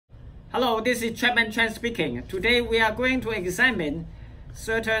Hello, this is Chapman Chen speaking. Today we are going to examine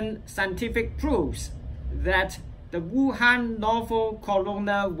certain scientific proofs that the Wuhan Novel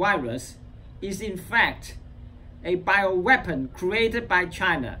Coronavirus is in fact a bioweapon created by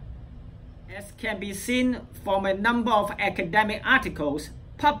China. As can be seen from a number of academic articles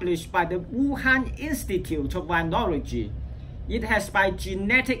published by the Wuhan Institute of Virology, it has by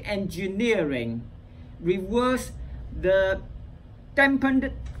genetic engineering reversed the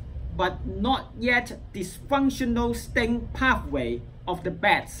dampened but not yet dysfunctional sting pathway of the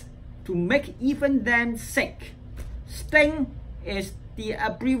bats to make even them sick. Sting is the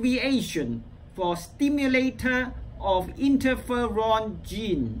abbreviation for stimulator of interferon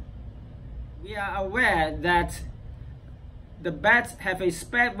gene. We are aware that the bats have a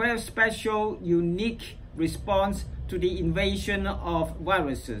very special, unique response to the invasion of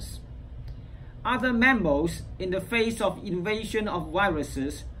viruses. Other mammals, in the face of invasion of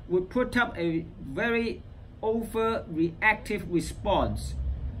viruses, would put up a very overreactive response,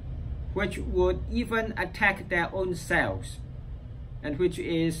 which would even attack their own cells, and which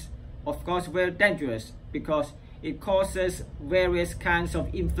is, of course, very dangerous because it causes various kinds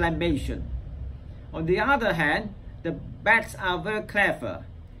of inflammation. On the other hand, the bats are very clever.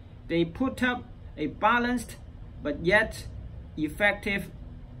 They put up a balanced but yet effective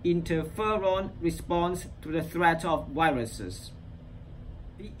interferon response to the threat of viruses.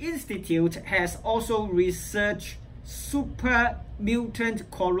 The Institute has also researched super mutant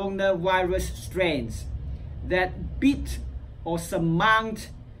coronavirus strains that beat or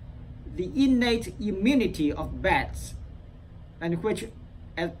surmount the innate immunity of bats, and which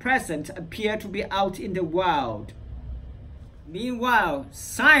at present appear to be out in the wild. Meanwhile,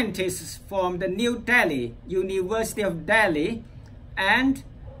 scientists from the New Delhi, University of Delhi, and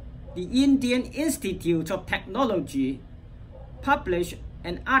the Indian Institute of Technology published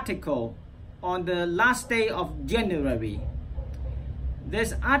an article on the last day of January.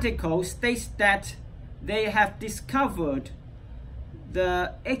 This article states that they have discovered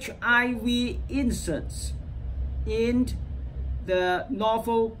the HIV inserts in the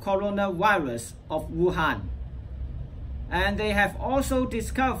novel coronavirus of Wuhan. And they have also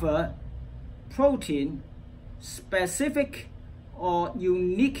discovered protein specific or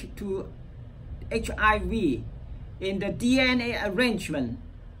unique to HIV in the DNA arrangement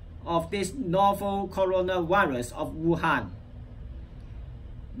of this novel coronavirus of Wuhan.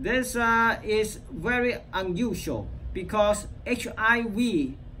 This is very unusual because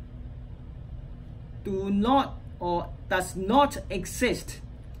HIV does not exist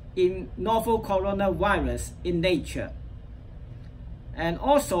in novel coronavirus in nature. And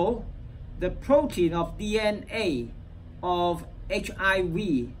also, the protein of DNA of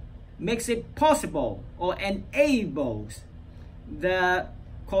HIV makes it possible or enables the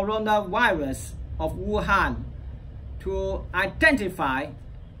coronavirus of Wuhan to identify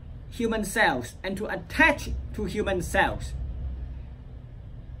human cells and to attach to human cells.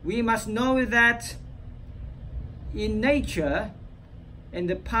 We must know that in nature, in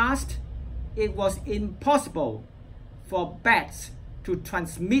the past, it was impossible for bats to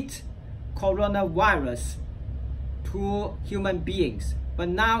transmit coronavirus to human beings. But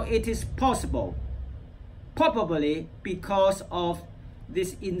now it is possible, probably because of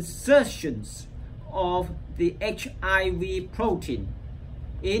these insertions of the HIV protein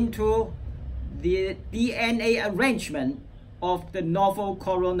into the DNA arrangement of the novel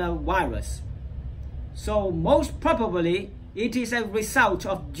coronavirus. So most probably it is a result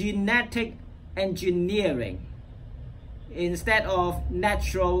of genetic engineering instead of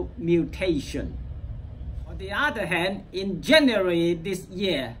natural mutation. On the other hand, in January this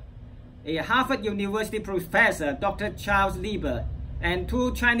year, a Harvard University professor, Dr. Charles Lieber, and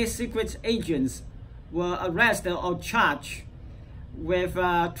two Chinese secret agents were arrested or charged with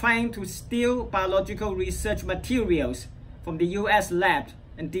trying to steal biological research materials from the US lab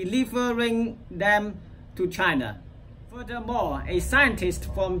and delivering them to China. Furthermore, a scientist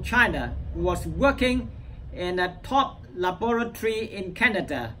from China who was working in a top laboratory in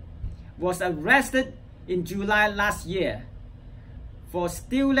Canada was arrested in July last year for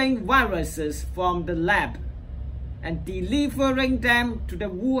stealing viruses from the lab and delivering them to the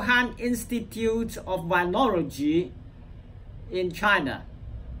Wuhan Institute of Virology in China.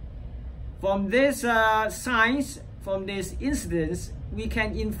 From this from this incident, we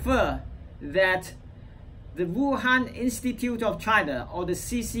can infer that the Wuhan Institute of China, or the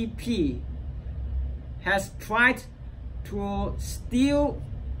CCP, has tried to steal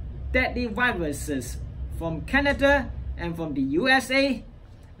deadly viruses from Canada and from the USA,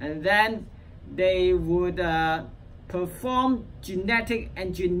 and then they would perform genetic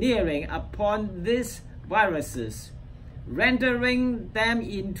engineering upon these viruses, rendering them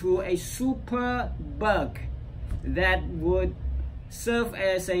into a super bug that would serve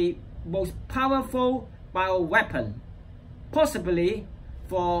as a most powerful bioweapon, possibly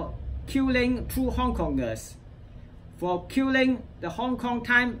for killing true Hong Kongers, for killing the Hong Kong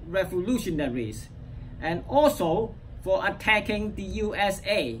time revolutionaries, and also for attacking the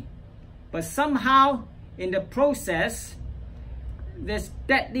USA. But somehow, in the process, this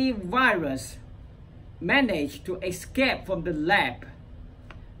deadly virus managed to escape from the lab,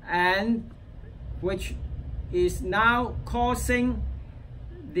 and which is now causing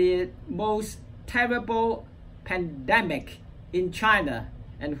the most terrible pandemic in China,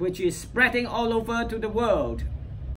 and which is spreading all over to the world.